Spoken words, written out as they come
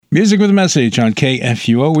Music with a message on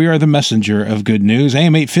KFUO. We are the messenger of good news.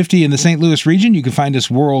 AM 850 in the St. Louis region. You can find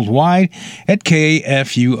us worldwide at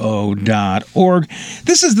kfuo.org.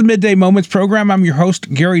 This is the Midday Moments program. I'm your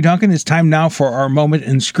host, Gary Duncan. It's time now for our moment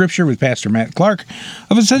in Scripture with Pastor Matt Clark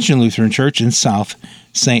of Ascension Lutheran Church in South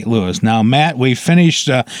St. Louis. Now, Matt, we finished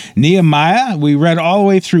Nehemiah. We read all the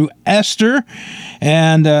way through Esther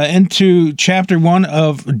and into chapter 1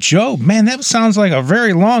 of Job. Man, that sounds like a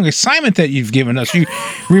very long assignment that you've given us. You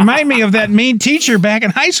remind me of that mean teacher back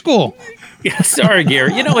in high school. Yeah, sorry,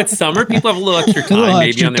 Gary. You know, it's summer. People have a little extra time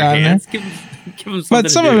maybe on their hands. Give them something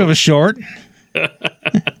but some of it was short. There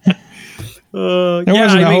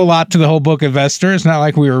wasn't a whole lot to the whole book of Esther. It's not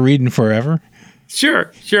like we were reading forever.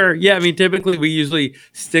 Sure. Yeah, I mean, typically we usually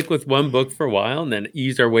stick with one book for a while and then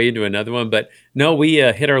ease our way into another one. But no, we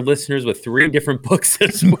hit our listeners with 3 different books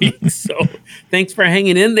this week. So thanks for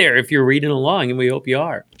hanging in there if you're reading along, and we hope you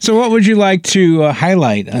are. So what would you like to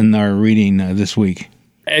highlight in our reading this week?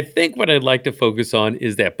 I think what I'd like to focus on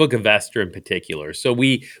is that book of Esther in particular. So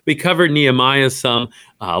we covered Nehemiah some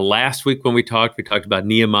last week when we talked about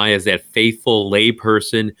Nehemiah as that faithful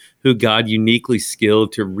layperson who God uniquely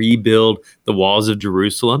skilled to rebuild the walls of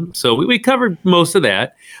Jerusalem. So we covered most of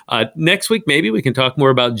that. Next week, maybe we can talk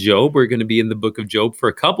more about Job. We're going to be in the book of Job for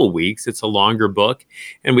a couple weeks. It's a longer book,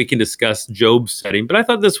 and we can discuss Job's setting. But I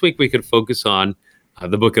thought this week we could focus on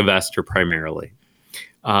the book of Esther primarily.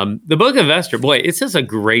 The book of Esther, boy, it's just a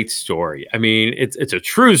great story. I mean, it's a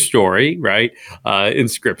true story, right, in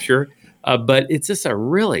Scripture, but it's just a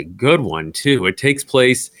really good one, too. It takes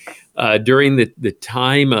place during the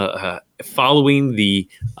time following the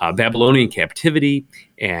Babylonian captivity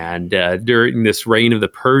and during this reign of the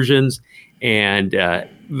Persians. And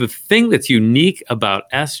the thing that's unique about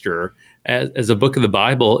Esther as a book of the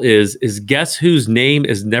Bible is guess whose name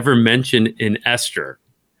is never mentioned in Esther?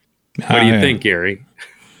 What do you think, Gary?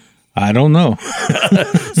 I don't know.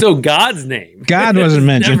 So God's name. God wasn't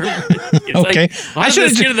mentioned. Okay. Like, I should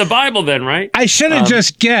have get to the Bible then, right? I should have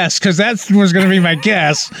just guessed, because that was going to be my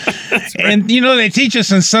guess. Right. And, you know, they teach us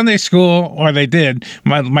in Sunday school, or they did.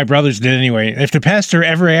 My brothers did anyway. If the pastor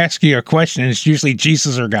ever asks you a question, it's usually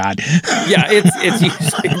Jesus or God. Yeah, it's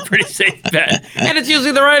usually a pretty safe bet. And it's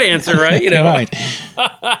usually the right answer, right? You know? Right.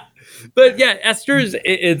 But yeah, Esther's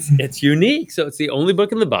it's unique. So it's the only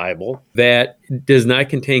book in the Bible that does not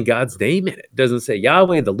contain God's name in it. It doesn't say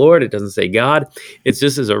Yahweh, the Lord. It doesn't say God. It's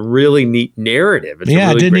just as a really neat narrative. It's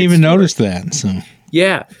I didn't even notice that. So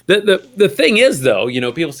yeah, the thing is, though, you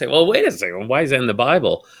know, people say, well, wait a second, why is that in the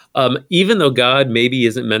Bible? Even though God maybe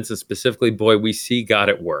isn't mentioned specifically, boy, we see God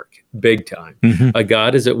at work big time. Mm-hmm.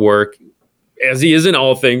 God is at work, as he is in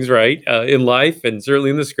all things, right, in life and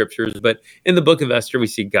certainly in the Scriptures. But in the book of Esther, we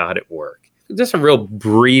see God at work. Just a real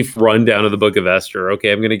brief rundown of the book of Esther.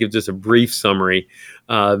 Okay, I'm going to give just a brief summary.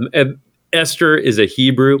 And Esther is a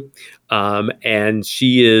Hebrew, and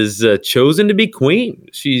she is chosen to be queen.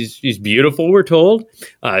 She's beautiful, we're told.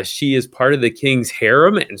 She is part of the king's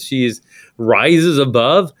harem, and she rises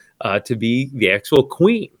above to be the actual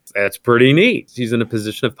queen. That's pretty neat. She's in a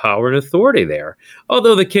position of power and authority there,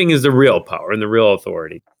 although the king is the real power and the real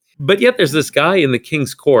authority. But yet there's this guy in the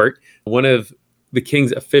king's court, one of the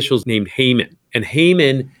king's officials named Haman. And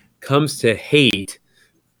Haman comes to hate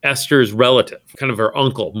Esther's relative, kind of her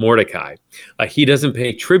uncle, Mordecai. He doesn't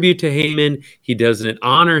pay tribute to Haman. He doesn't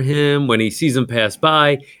honor him when he sees him pass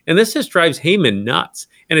by. And this just drives Haman nuts.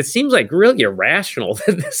 And it seems like really irrational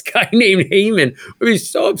that this guy named Haman would be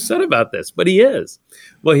so upset about this, but he is.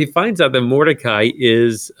 Well, he finds out that Mordecai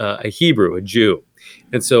is a Hebrew, a Jew.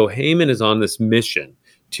 And so Haman is on this mission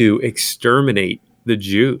to exterminate the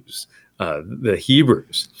Jews, the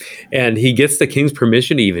Hebrews. And he gets the king's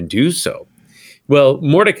permission to even do so. Well,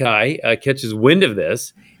 Mordecai catches wind of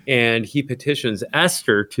this, and he petitions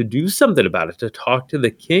Esther to do something about it, to talk to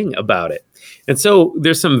the king about it. And so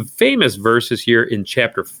there's some famous verses here in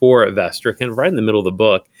chapter 4 of Esther, kind of right in the middle of the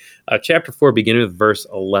book. Chapter 4, beginning with verse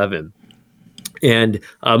 11. And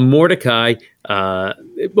Mordecai,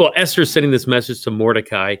 Esther's sending this message to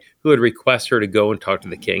Mordecai, who had requested her to go and talk to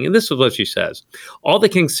the king. And this is what she says. All the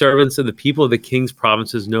king's servants and the people of the king's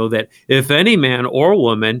provinces know that if any man or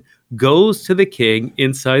woman goes to the king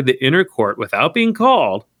inside the inner court without being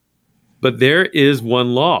called, but there is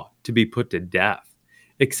one law, to be put to death,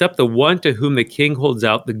 except the one to whom the king holds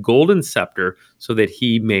out the golden scepter so that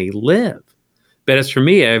he may live. But as for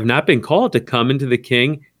me, I have not been called to come into the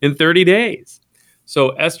king in 30 days. So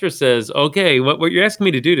Esther says, okay, what you're asking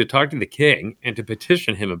me to do, to talk to the king and to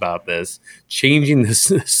petition him about this, changing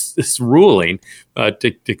this ruling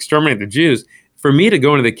to exterminate the Jews, for me to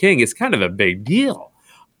go into the king is kind of a big deal.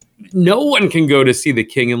 No one can go to see the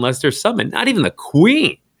king unless they're summoned, not even the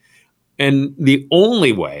queen. And the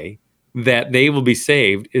only way that they will be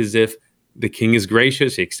saved is if the king is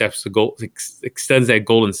gracious, he accepts the gold, extends that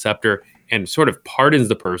golden scepter, and sort of pardons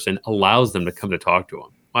the person, allows them to come to talk to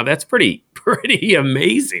him. Wow, that's pretty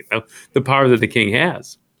amazing, the power that the king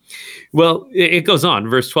has. Well, it goes on.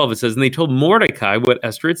 Verse 12, it says, and they told Mordecai what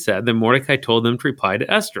Esther had said. Then Mordecai told them to reply to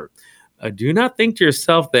Esther, do not think to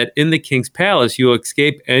yourself that in the king's palace you will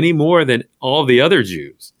escape any more than all the other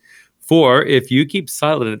Jews. For if you keep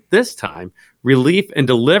silent at this time, relief and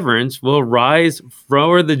deliverance will rise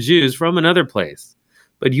for the Jews from another place.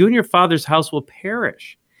 But you and your father's house will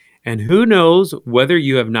perish. And who knows whether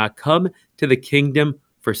you have not come to the kingdom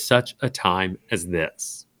for such a time as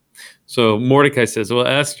this. So Mordecai says, well,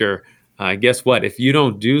 Esther, guess what? If you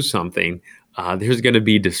don't do something, there's going to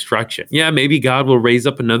be destruction. Yeah, maybe God will raise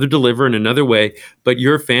up another deliverer in another way, but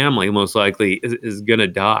your family most likely is going to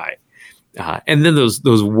die. And then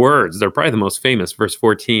those words, they're probably the most famous. Verse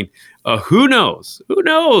 14, who knows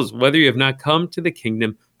whether you have not come to the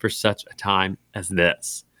kingdom for such a time as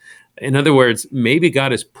this. In other words, maybe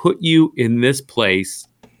God has put you in this place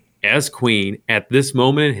as queen at this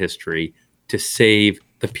moment in history to save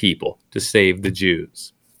the people, to save the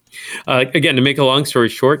Jews. Again, to make a long story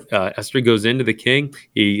short, Esther goes into the king.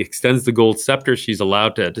 He extends the gold scepter. She's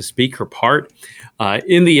allowed to speak her part.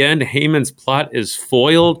 In the end, Haman's plot is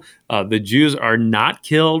foiled. The Jews are not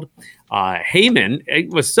killed. Haman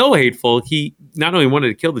was so hateful, he not only wanted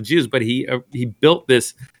to kill the Jews, but he built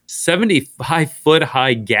this 75-foot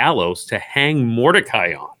high gallows to hang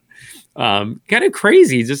Mordecai on. Kind of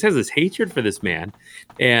crazy. He just has this hatred for this man.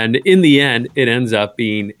 And in the end, it ends up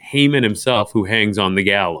being Haman himself who hangs on the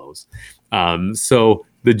gallows. So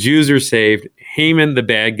the Jews are saved. Haman, the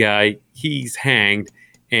bad guy, he's hanged.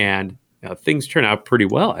 And things turn out pretty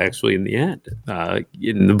well, actually, in the end,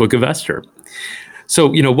 in the book of Esther. So,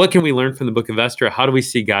 what can we learn from the book of Esther? How do we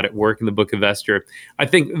see God at work in the book of Esther? I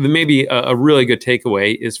think maybe a really good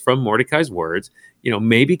takeaway is from Mordecai's words.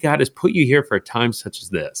 Maybe God has put you here for a time such as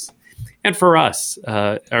this. And for us,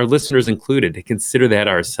 our listeners included, to consider that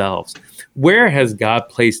ourselves. Where has God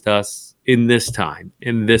placed us in this time,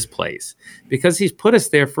 in this place? Because he's put us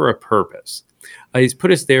there for a purpose. He's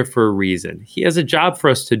put us there for a reason. He has a job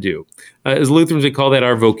for us to do. As Lutherans, we call that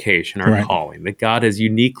our vocation, our calling, that God has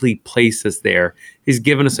uniquely placed us there. He's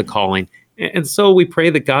given us a calling. And so we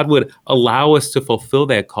pray that God would allow us to fulfill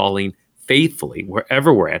that calling faithfully,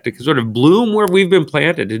 wherever we're at, to sort of bloom where we've been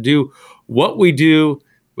planted, to do what we do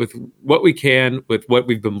with what we can, with what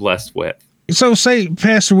we've been blessed with. So say,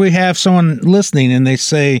 Pastor, we have someone listening and they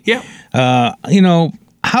say,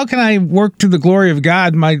 how can I work to the glory of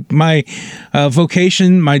God? My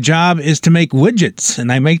vocation, my job is to make widgets, and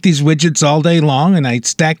I make these widgets all day long, and I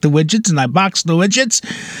stack the widgets, and I box the widgets.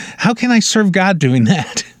 How can I serve God doing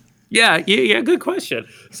that? Yeah, good question.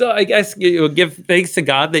 So I guess you give thanks to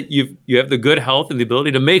God that you have the good health and the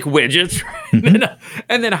ability to make widgets. Right? Mm-hmm.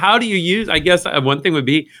 And then how do you use? I guess one thing would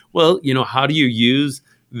be, how do you use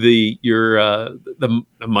the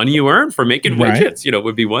money you earn for making widgets?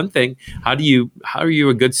 Would be one thing. How are you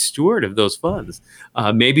a good steward of those funds?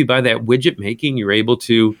 Maybe by that widget making, you're able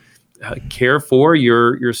to care for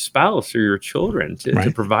your spouse or your children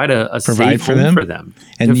to provide a safe home for them.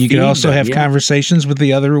 And you can also have conversations with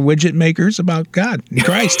the other widget makers about God and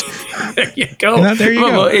Christ. There you go. There you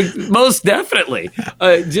go. Most definitely.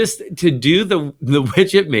 Just to do the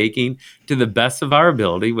widget making to the best of our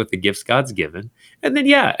ability with the gifts God's given. And then,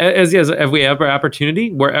 as we have our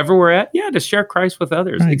opportunity, wherever we're at, to share Christ with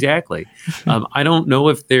others. Right. Exactly. I don't know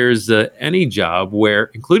if there's any job where,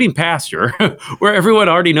 including pastor, where everyone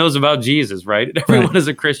already knows about Jesus, right? And everyone is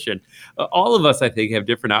a Christian. All of us, I think, have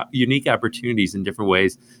different unique opportunities in different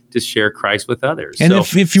ways to share Christ with others. And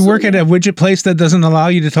if you work at a widget place that doesn't allow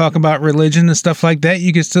you to talk about religion and stuff like that,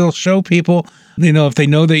 you can still show people, if they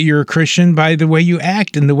know that you're a Christian, by the way you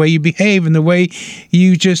act and the way you behave and the way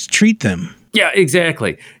you just treat them. Yeah,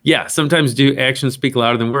 exactly. Yeah, sometimes do actions speak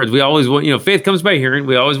louder than words. We always want, faith comes by hearing.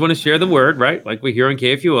 We always want to share the word, right? Like we hear on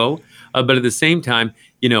KFUO. But at the same time,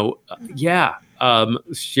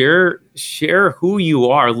 share who you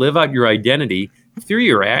are, live out your identity through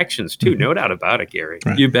your actions too. No doubt about it, Gary.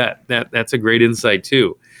 Right. You bet. That's a great insight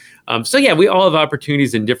too. We all have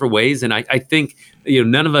opportunities in different ways. And I think,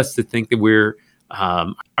 none of us to think that we're,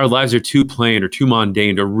 our lives are too plain or too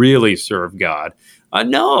mundane to really serve God.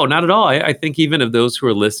 No, not at all. I think even of those who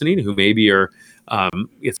are listening, who maybe are,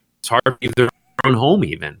 it's hard to leave their own home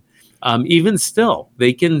even still,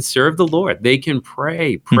 they can serve the Lord. They can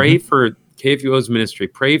pray for KFUO's ministry,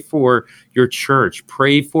 pray for your church,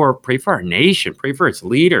 pray for our nation, pray for its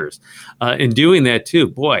leaders. In doing that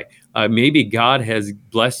too, maybe God has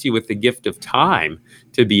blessed you with the gift of time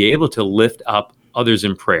to be able to lift up others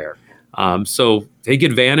in prayer. So take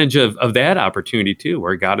advantage of that opportunity too,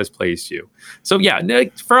 where God has placed you. So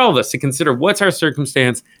for all of us to consider, what's our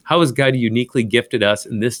circumstance? How has God uniquely gifted us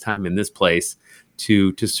in this time, in this place,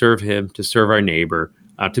 to serve Him, to serve our neighbor,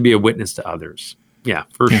 to be a witness to others? Yeah,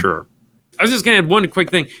 for sure. I was just going to add one quick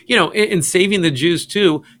thing. In saving the Jews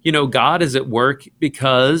too, God is at work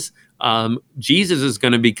because Jesus is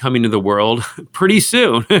going to be coming to the world pretty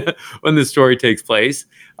soon when the story takes place.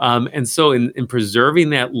 And so in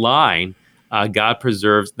preserving that line, God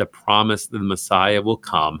preserves the promise that the Messiah will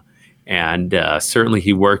come. And certainly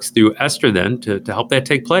He works through Esther then to help that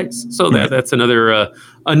take place. So that's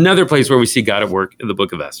another place where we see God at work in the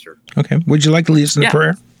book of Esther. Okay. Would you like to lead us in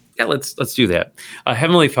prayer? Yeah, let's do that.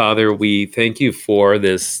 Heavenly Father, we thank you for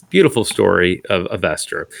this beautiful story of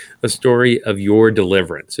Esther, a story of your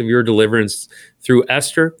deliverance through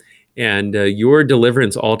Esther, and your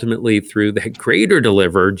deliverance ultimately through the greater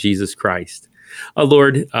deliverer, Jesus Christ.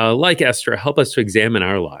 Lord, like Esther, help us to examine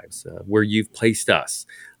our lives, where you've placed us,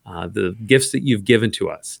 the gifts that you've given to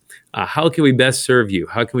us. How can we best serve you?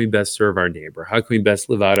 How can we best serve our neighbor? How can we best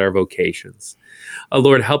live out our vocations?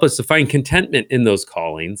 Lord, help us to find contentment in those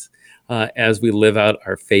callings as we live out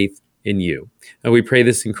our faith in you. And we pray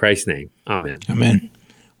this in Christ's name. Amen. Amen.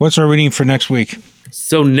 What's our reading for next week?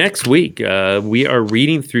 So next week, we are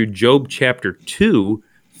reading through Job chapter 2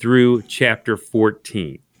 through chapter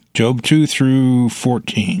 14. Job 2 through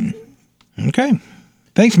 14. Okay.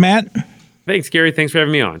 Thanks, Matt. Thanks, Gary. Thanks for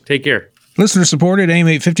having me on. Take care. Listener supported, AM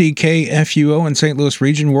 850 KFUO in St. Louis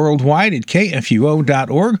region, worldwide at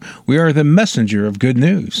kfuo.org. We are the messenger of good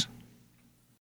news.